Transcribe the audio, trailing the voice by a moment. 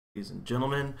Ladies and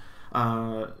gentlemen,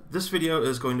 this video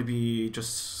is going to be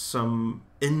just some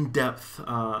in-depth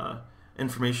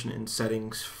information and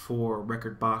settings for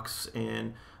Rekordbox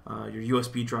and your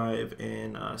USB drive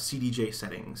and CDJ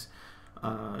settings.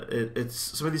 It's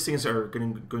some of these things are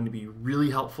going to be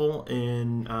really helpful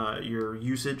in your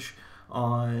usage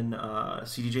on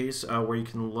CDJs, where you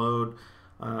can load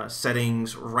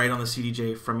settings right on the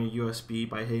CDJ from your USB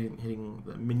by hitting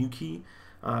the menu key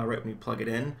right when you plug it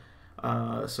in.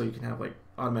 So you can have like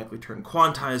automatically turn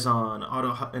quantize on,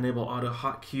 enable auto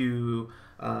hotkey,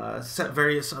 set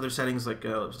various other settings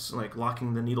like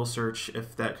locking the needle search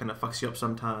if that kind of fucks you up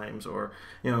sometimes, or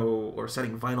or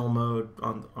setting vinyl mode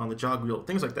on the jog wheel,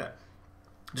 things like that.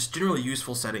 Just generally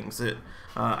useful settings that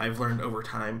I've learned over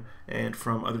time and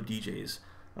from other DJs,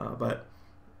 but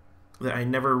that I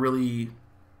never really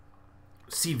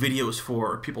see videos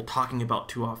for or people talking about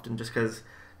too often, just because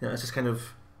it's just kind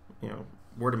of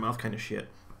word of mouth kind of shit.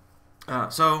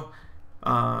 So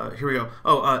here we go.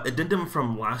 Addendum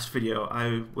from last video.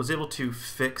 I was able to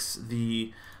fix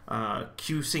the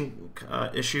Q-Sync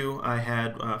issue I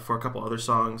had for a couple other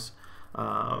songs.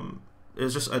 It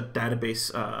was just a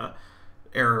database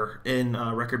error in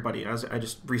RekordBuddy. I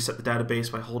just reset the database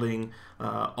by holding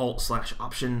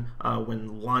Alt/Option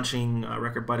when launching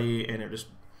RekordBuddy, and it just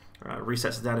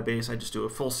resets the database. I just do a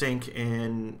full sync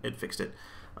and it fixed it.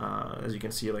 As you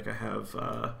can see, like I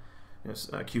have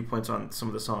cue points on some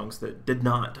of the songs that did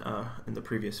not in the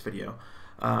previous video.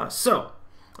 So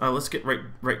let's get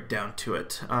right down to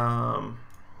it. Let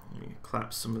me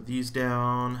clap some of these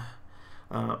down.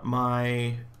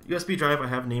 My USB drive I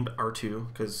have named R2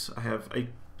 because I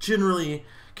generally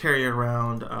carry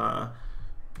around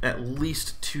at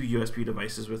least 2 USB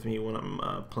devices with me when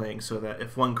I'm playing, so that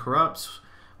if one corrupts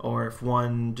or if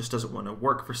one just doesn't want to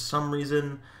work for some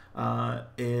reason, I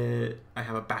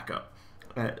have a backup,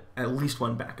 at least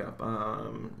one backup.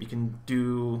 You can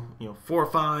do 4 or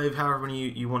 5, however many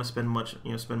you want to spend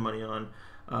money on.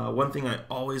 One thing I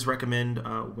always recommend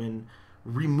when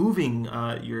removing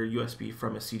your USB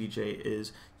from a CDJ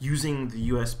is using the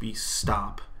USB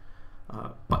stop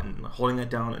button, holding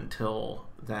that down until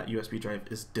that USB drive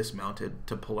is dismounted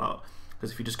to pull out.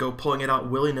 Because if you just go pulling it out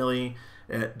willy-nilly,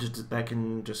 that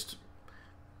can just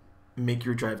make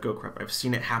your drive go corrupt. I've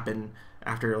seen it happen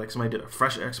after somebody did a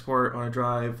fresh export on a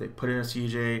drive, they put in a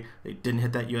CDJ, they didn't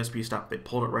hit that USB stop, they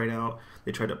pulled it right out,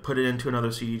 they tried to put it into another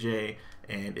CDJ,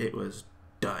 and it was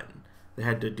done. They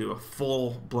had to do a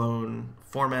full-blown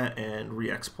format and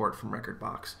re-export from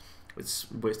Rekordbox. It's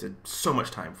wasted so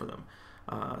much time for them.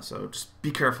 So just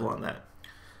be careful on that.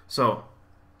 So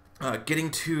getting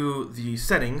to the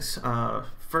settings,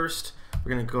 first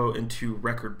we're going to go into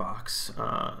Rekordbox,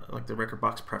 like the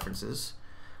Rekordbox preferences.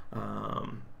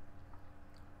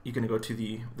 You're going to go to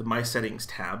the My Settings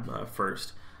tab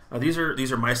first. These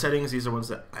are my settings. These are ones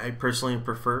that I personally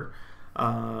prefer.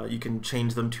 You can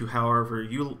change them to however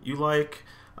you like.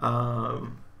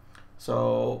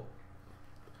 So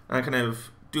I kind of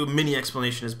do a mini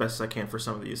explanation as best as I can for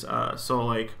some of these. So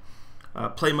like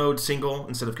play mode single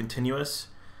instead of continuous.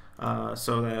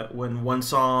 So that when one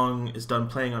song is done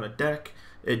playing on a deck,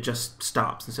 it just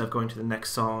stops instead of going to the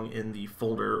next song in the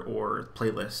folder or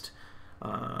playlist.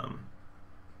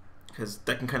 Because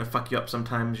that can kind of fuck you up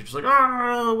sometimes. You're just like,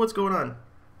 what's going on?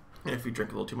 If you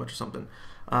drink a little too much or something.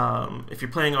 If you're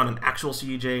playing on an actual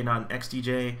CDJ, not an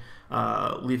XDJ,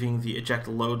 leaving the eject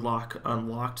load lock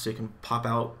unlocked so you can pop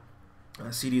out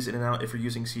CDs in and out if you're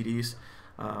using CDs,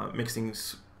 makes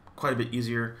things quite a bit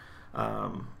easier.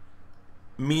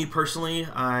 Me personally,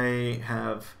 I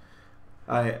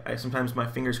sometimes my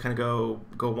fingers kind of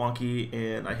go wonky,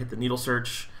 and I hit the needle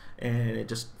search, and it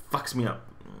just fucks me up.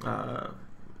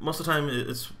 Most of the time,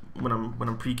 it's when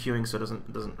I'm pre-queuing, so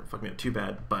it doesn't fuck me up too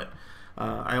bad. But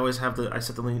I always have I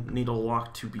set the needle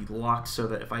lock to be locked, so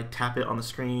that if I tap it on the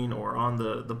screen or on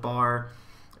the bar,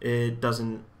 it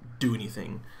doesn't do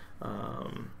anything.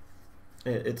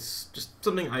 It's just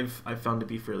something I've found to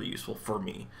be fairly useful for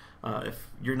me. If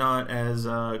you're not as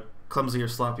clumsy or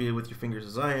sloppy with your fingers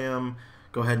as I am,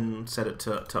 go ahead and set it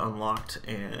to unlocked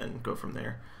and go from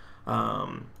there.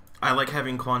 I like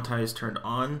having quantize turned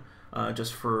on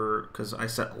just because I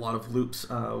set a lot of loops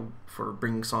for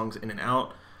bringing songs in and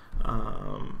out,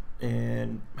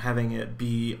 and having it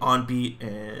be on beat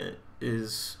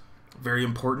is very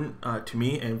important to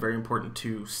me and very important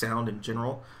to sound in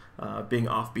general. Being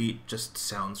offbeat just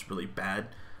sounds really bad.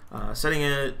 Setting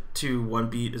it to 1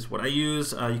 beat is what I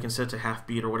use. You can set it to half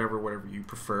beat or whatever you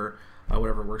prefer,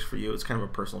 whatever works for you. It's kind of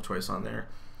a personal choice on there.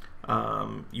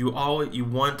 You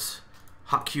want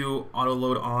hotkey auto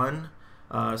load on,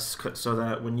 so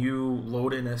that when you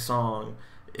load in a song,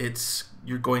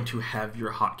 you're going to have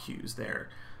your hot cues there.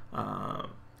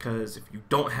 Because if you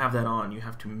don't have that on, you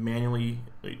have to manually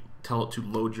tell it to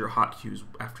load your hot cues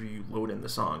after you load in the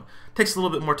song. It takes a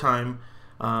little bit more time.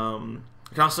 You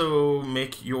can also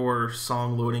make your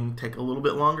song loading take a little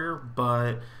bit longer,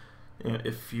 but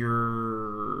if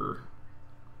you're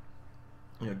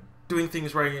doing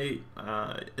things right,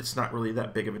 it's not really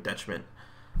that big of a detriment.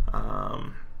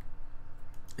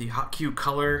 The hot cue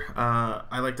color,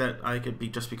 I like that. I like it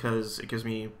just because it gives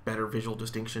me better visual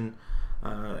distinction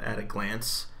at a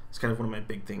glance. It's kind of one of my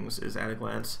big things is at a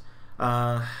glance.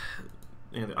 The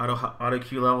auto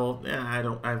cue level,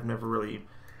 I've never really.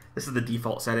 This is the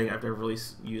default setting. I've never really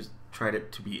tried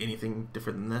it to be anything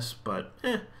different than this, but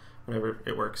whatever,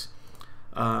 it works.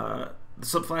 The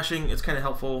slip flashing, it's kind of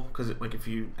helpful because like if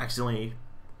you accidentally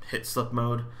hit slip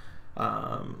mode,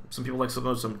 some people like slip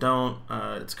mode, some don't.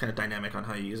 It's kind of dynamic on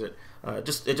how you use it. It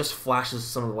just flashes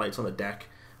some of the lights on the deck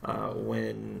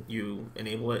when you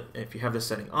enable it. If you have this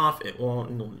setting off, it won't.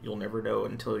 And you'll never know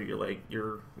until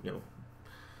you're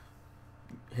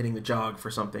hitting the jog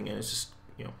for something, and it's just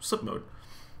slip mode.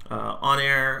 On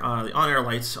air, the on air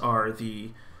lights are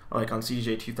like on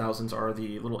CDJ 2000s are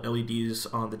the little LEDs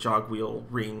on the jog wheel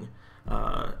ring,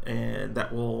 and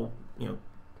that will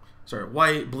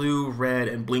white, blue, red,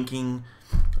 and blinking.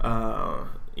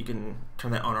 You can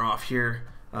turn that on or off here.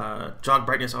 Jog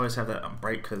brightness, I always have that on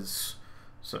bright because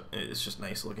it's just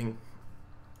nice looking.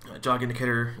 Jog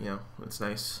indicator, it's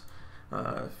nice.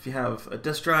 If you have a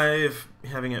disk drive,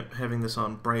 having this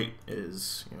on bright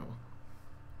is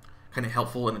kind of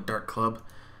helpful in a dark club.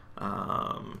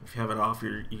 If you have it off,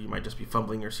 you might just be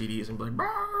fumbling your CDs and be like, what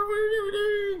are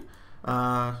you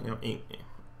doing?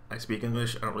 I speak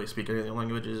English. I don't really speak any other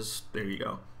languages. There you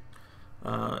go.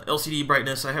 LCD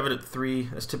brightness, I have it at 3.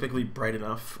 That's typically bright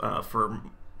enough for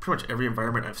pretty much every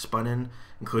environment I've spun in,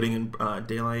 including in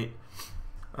daylight.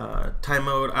 Time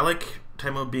mode, I like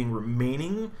time mode being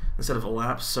remaining instead of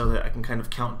elapsed so that I can kind of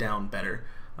count down better.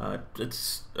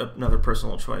 It's another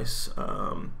personal choice.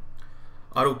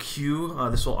 Auto cue,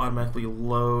 this will automatically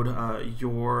load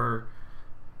your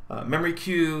memory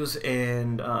cues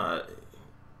and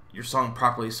your song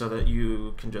properly so that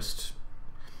you can just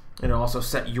also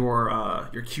set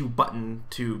your cue button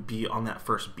to be on that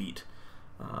first beat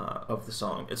of the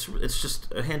song. It's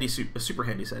just a super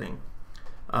handy setting.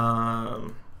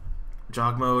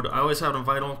 Jog mode, I always have it on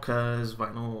vinyl because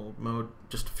vinyl mode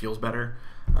just feels better.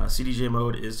 CDJ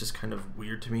mode is just kind of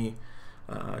weird to me.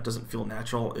 It doesn't feel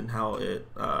natural in how it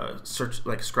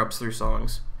scrubs through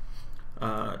songs.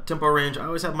 Tempo range, I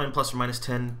always have mine plus or minus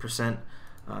 10%.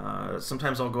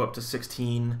 Sometimes I'll go up to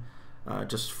 16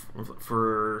 just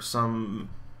for some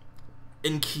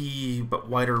in-key but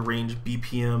wider range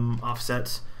BPM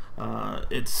offsets.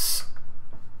 It's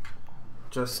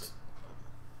just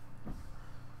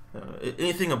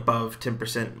anything above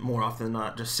 10% more often than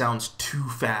not just sounds too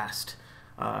fast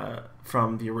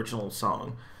from the original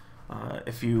song.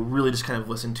 If you really just kind of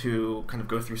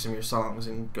go through some of your songs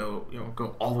and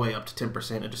go all the way up to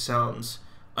 10%, it just sounds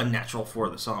unnatural for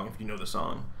the song if you know the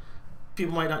song.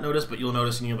 People might not notice, but you'll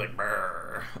notice and you're like,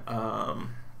 brr.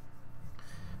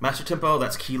 Master tempo,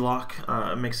 that's key lock.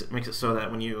 Makes it so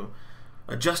that when you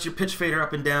adjust your pitch fader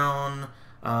up and down,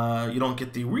 you don't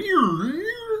get the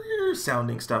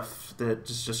sounding stuff that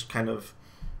just kind of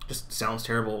sounds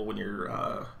terrible when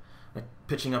you're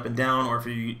pitching up and down, or if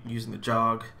you're using the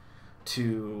jog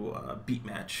to beat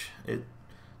match. It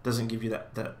doesn't give you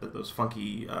those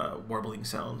funky warbling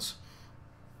sounds.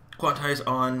 Quantize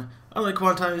on. I like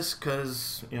quantize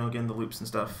because again, the loops and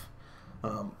stuff.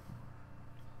 I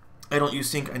don't use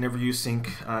sync. I never use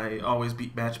sync. I always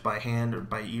beat match by hand or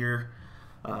by ear.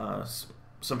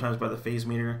 Sometimes by the phase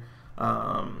meter.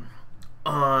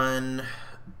 On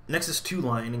Nexus 2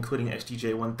 line, including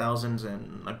XDJ 1000s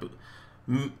and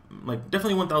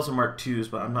definitely 1000 Mark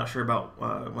 2s, but I'm not sure about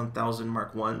 1000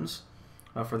 Mark 1s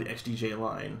for the XDJ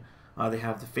line. They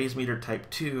have the phase meter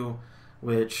type 2,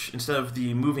 which instead of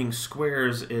the moving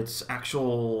squares, it's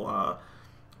actual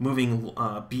moving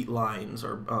beat lines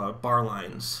or bar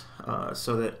lines,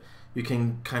 so that you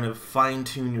can kind of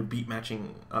fine-tune your beat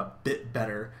matching a bit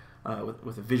better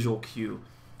with a visual cue.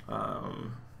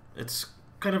 It's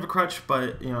kind of a crutch,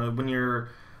 but when you're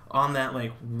on that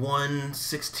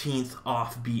 1/16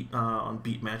 off beat on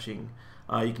beat matching,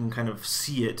 you can kind of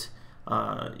see it.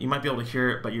 You might be able to hear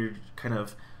it, but you're kind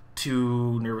of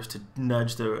too nervous to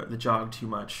nudge the jog too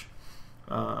much.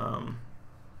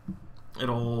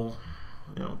 It'll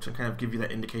to kind of give you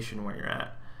that indication where you're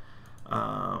at.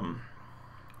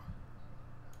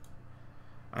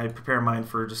 I prepare mine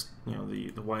for just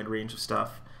the wide range of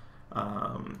stuff.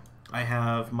 I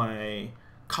have my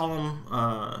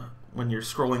column, when you're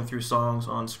scrolling through songs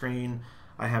on screen,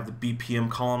 I have the BPM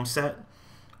column set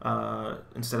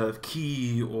instead of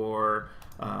key or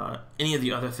any of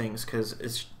the other things, because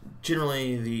it's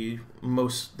generally the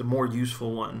more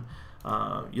useful one.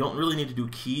 You don't really need to do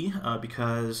key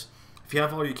because if you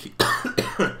have all your key,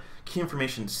 key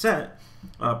information set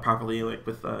properly, like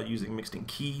with using mixed in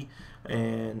key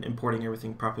and importing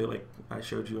everything properly, like I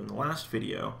showed you in the last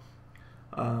video,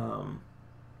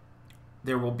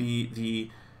 there will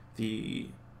be the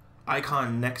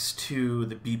icon next to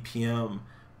the BPM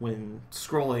when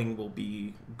scrolling will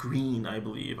be green, I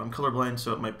believe. I'm colorblind,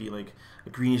 so it might be like a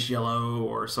greenish yellow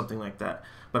or something like that,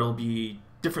 but it'll be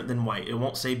different than white. It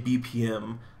won't say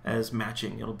BPM as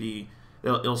matching.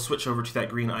 It'll switch over to that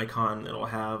green icon. It'll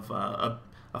have a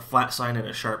flat sign and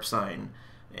a sharp sign,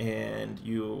 and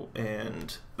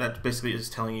that basically is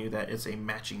telling you that it's a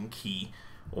matching key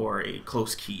or a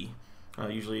close key,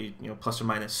 usually plus or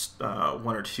minus 1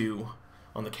 or 2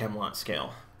 on the Camelot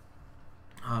scale.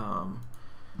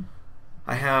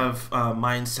 I have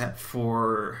mine set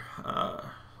for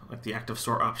like the active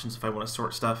sort options if I want to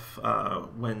sort stuff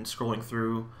when scrolling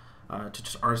through to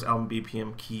just artist, album,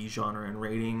 BPM, key, genre, and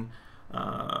rating.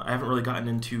 I haven't really gotten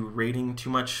into rating too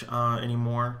much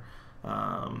anymore.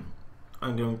 I'm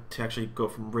going to actually go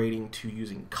from rating to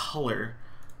using color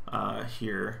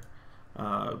here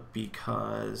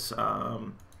because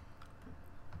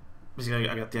basically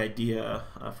I got the idea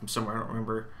from somewhere, I don't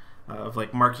remember, of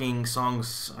like marking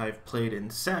songs I've played in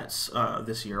sets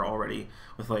this year already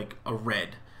with like a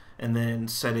red, and then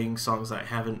setting songs that I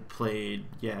haven't played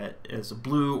yet as a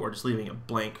blue, or just leaving it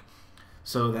blank,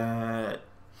 so that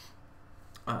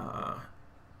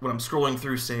when I'm scrolling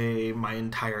through, say, my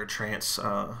entire trance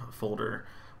folder,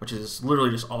 which is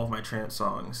literally just all of my trance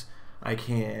songs, I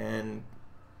can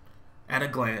at a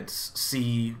glance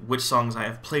see which songs I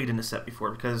have played in a set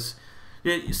before, because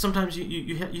sometimes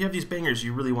you have these bangers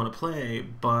you really want to play,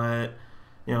 but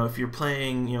if you're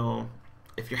playing,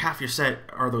 if half your set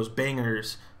are those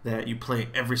bangers that you play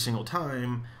every single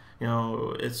time,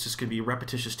 it's just gonna be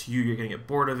repetitious to you. You're gonna get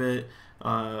bored of it.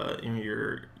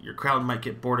 Your crowd might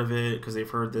get bored of it because they've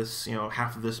heard this,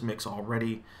 half of this mix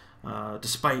already.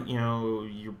 Despite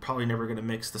you're probably never gonna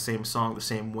mix the same song the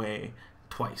same way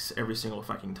twice every single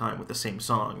fucking time with the same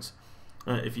songs.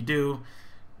 If you do,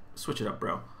 switch it up,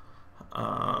 bro.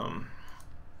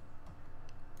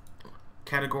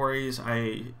 Categories,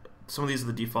 some of these are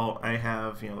the default. I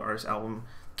have the artist, album,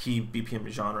 key, BPM,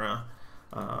 genre.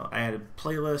 I added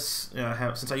playlists.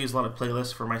 Since I use a lot of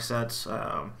playlists for my sets,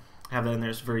 have that in there.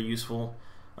 It's very useful.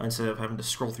 Instead of having to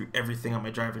scroll through everything on my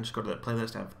drive and just go to that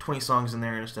playlist, I have 20 songs in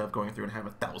there instead of going through and have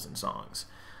 1,000 songs.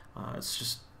 It's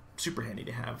just super handy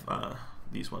to have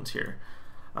these ones here.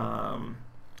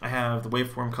 I have the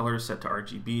waveform colors set to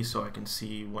RGB so I can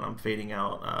see when I'm fading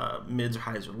out mids, or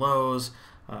highs, or lows.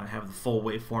 I have the full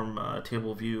waveform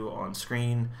table view on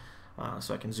screen,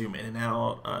 so I can zoom in and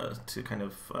out to kind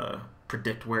of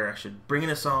predict where I should bring in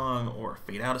a song or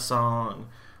fade out a song,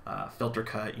 filter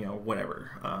cut,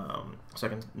 whatever. So I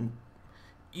can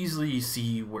easily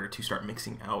see where to start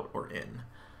mixing out or in,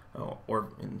 or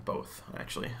in both,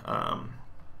 actually.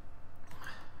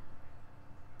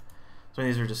 So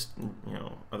these are just,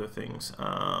 other things.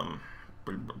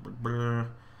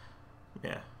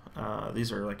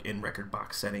 These are like in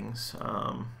Rekordbox settings.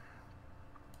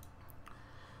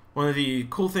 One of the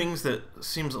cool things that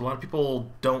seems a lot of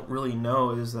people don't really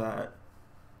know is that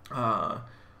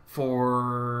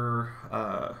for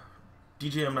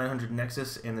DJM 900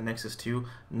 Nexus and the Nexus 2,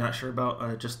 not sure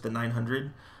about just the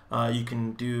 900, you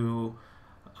can do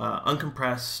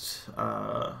uncompressed,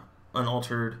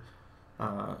 unaltered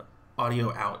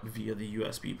audio out via the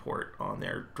USB port on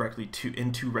there directly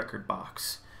into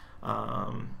Rekordbox.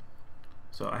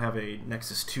 So I have a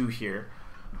Nexus 2 here.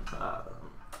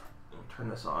 Turn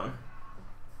this on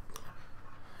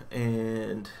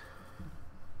and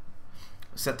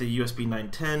set the USB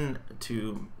 910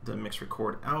 to the mix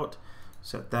record out.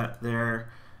 Set that there,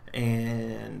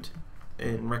 and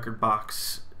in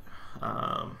Rekordbox,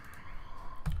 I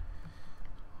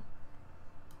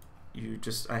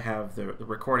have the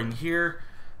recording here,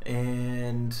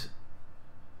 and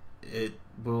it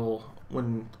will,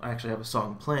 when I actually have a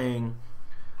song playing,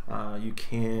 you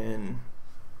can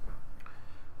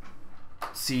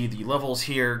see the levels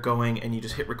here going, and you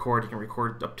just hit record. You can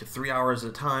record up to 3 hours at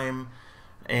a time,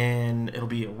 and it'll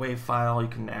be a WAV file. You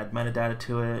can add metadata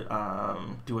to it,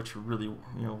 do what you really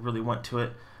want to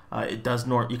it. It does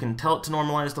you can tell it to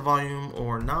normalize the volume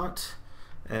or not,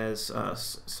 as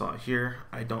saw here.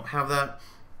 I don't have that.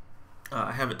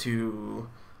 I have it to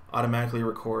automatically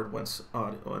record once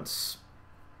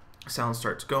sound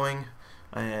starts going,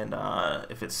 and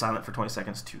if it's silent for 20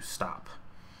 seconds, to stop.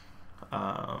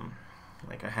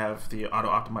 Like I have the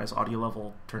auto-optimized audio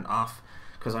level turned off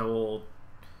because I will.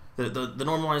 The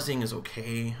normalizing is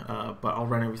okay, but I'll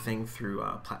run everything through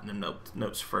Platinum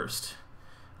Notes first.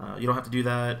 You don't have to do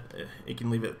that. You can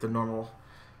leave it at the normal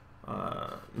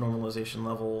normalization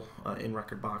level in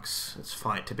Rekordbox. It's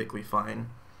fine, typically fine.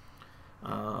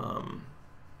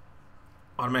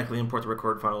 Automatically import the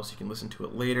record file so you can listen to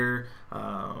it later.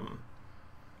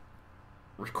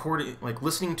 Recording, like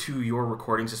listening to your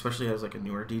recordings, especially as like a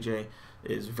newer DJ,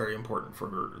 is very important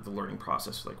for the learning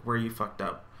process. Like where you fucked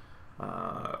up,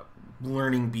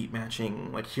 learning beat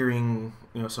matching, like hearing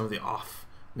some of the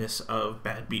offness of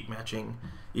bad beat matching,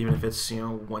 even if it's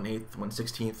 1/8,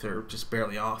 1/16, or just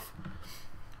barely off.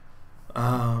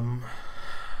 Let's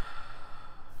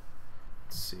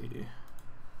see.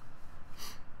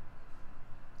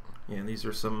 Yeah, these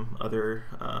are some other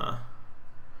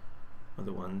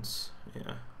ones.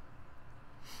 Yeah.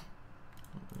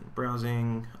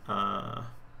 Browsing.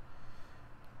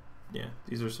 Yeah,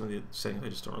 these are some of the settings I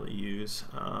just don't really use.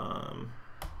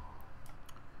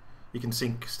 You can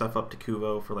sync stuff up to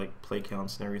Kuvo for like play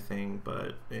counts and everything,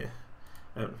 but I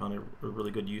haven't found a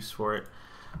really good use for it.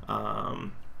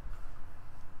 You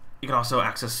can also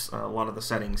access a lot of the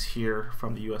settings here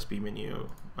from the USB menu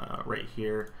right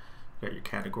here. You got your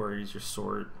categories, your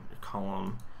sort, your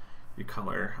column, your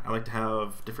color. I like to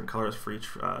have different colors for each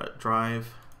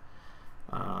drive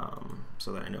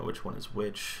so that I know which one is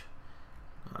which.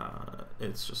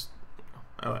 It's just,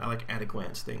 I like at a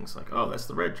glance things like, oh, that's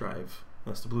the red drive,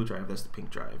 that's the blue drive, that's the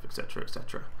pink drive, etc.,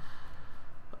 etc.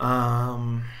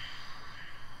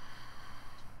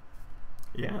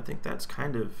 Yeah, I think that's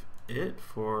kind of it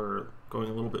for going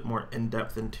a little bit more in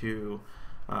depth into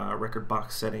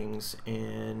Rekordbox settings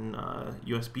in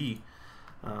USB.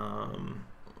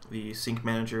 The sync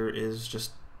manager is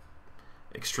just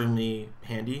extremely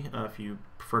handy if you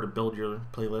prefer to build your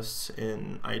playlists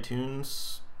in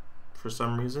iTunes for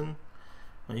some reason.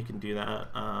 You can do that.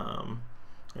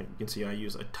 You can see I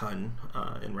use a ton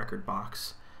in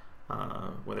Rekordbox,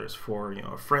 whether it's for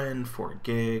a friend, for a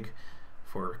gig,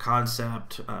 for a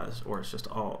concept, or it's just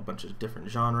a bunch of different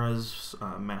genres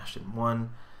mashed in one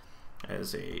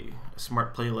as a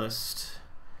smart playlist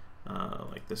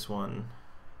like this one.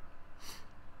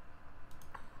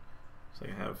 So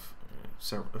I have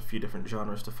a few different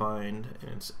genres to find,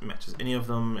 and it matches any of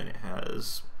them, and it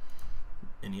has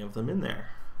any of them in there.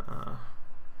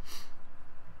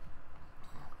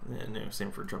 And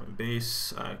same for drum and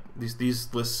bass.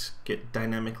 These lists get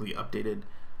dynamically updated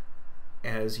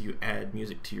as you add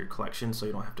music to your collection, so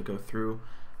you don't have to go through.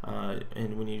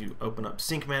 And when you open up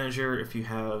Sync Manager, if you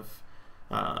have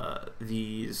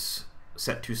these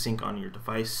set to sync on your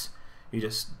device, you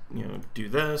just do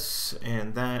this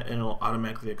and that, and it'll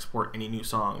automatically export any new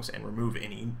songs and remove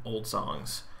any old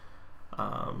songs.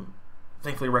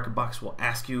 Thankfully, Rekordbox will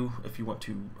ask you if you want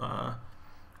to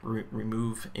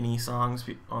remove any songs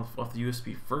off the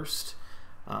USB first,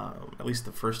 at least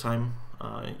the first time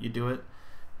you do it,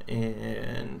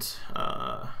 and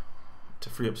to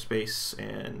free up space.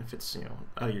 And if it's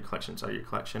out of your collection, it's out of your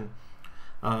collection.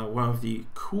 One of the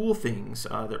cool things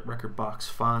that Rekordbox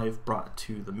 5 brought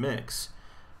to the mix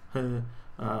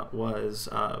was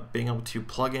being able to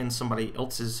plug in somebody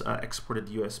else's exported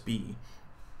USB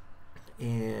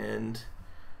and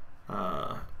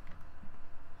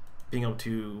being able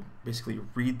to basically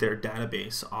read their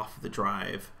database off of the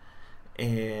drive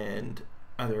and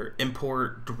either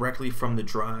import directly from the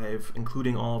drive,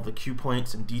 including all of the cue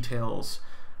points and details,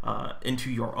 into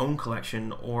your own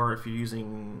collection, or if you're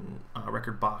using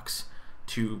Rekordbox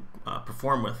to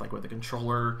perform with, like with a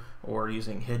controller, or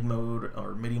using HID mode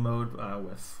or MIDI mode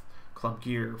with Club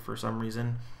Gear for some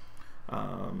reason,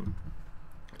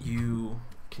 you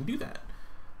can do that.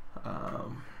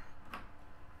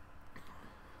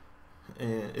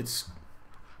 And it's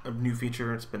a new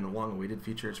feature. It's been a long-awaited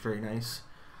feature. It's very nice.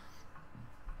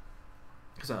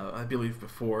 Because I believe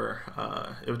before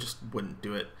it just wouldn't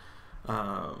do it.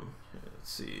 Let's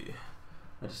see.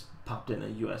 I just popped in a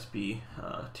USB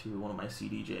to one of my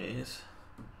CDJs.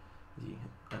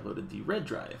 I loaded the red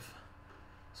drive.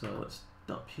 So let's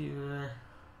dump here.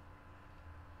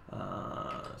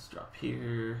 Let's drop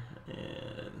here,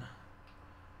 and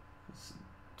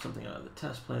something out of the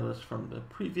test playlist from the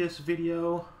previous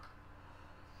video.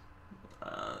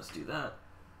 Let's do that.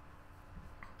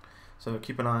 So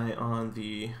keep an eye on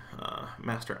the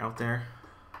master out there.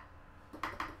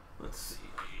 Let's see,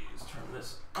 let's turn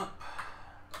this up.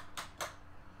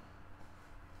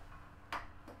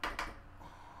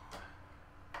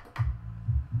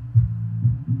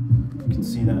 You can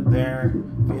see that there.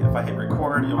 If I hit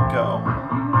record, it'll go.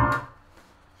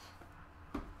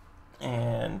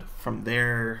 And from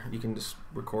there, you can just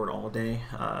record all day.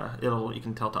 You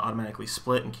can tell it to automatically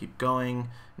split and keep going,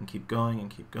 and keep going, and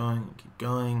keep going, and keep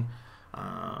going.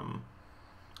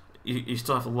 You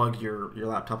still have to lug your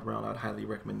laptop around. I'd highly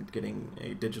recommend getting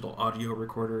a digital audio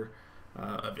recorder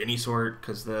of any sort,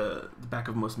 because the back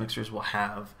of most mixers will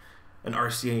have an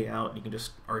RCA out. You can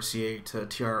just RCA to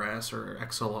TRS or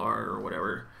XLR or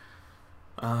whatever.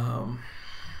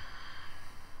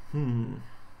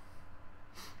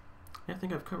 Yeah, I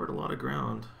think I've covered a lot of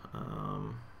ground.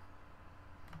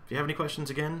 If you have any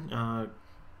questions, again, I'm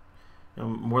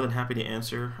more than happy to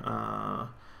answer. I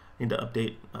need to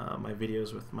update my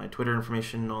videos with my Twitter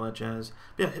information and all that jazz.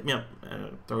 But yeah, hit me up.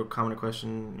 Throw a comment or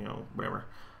question, whatever.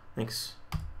 Thanks.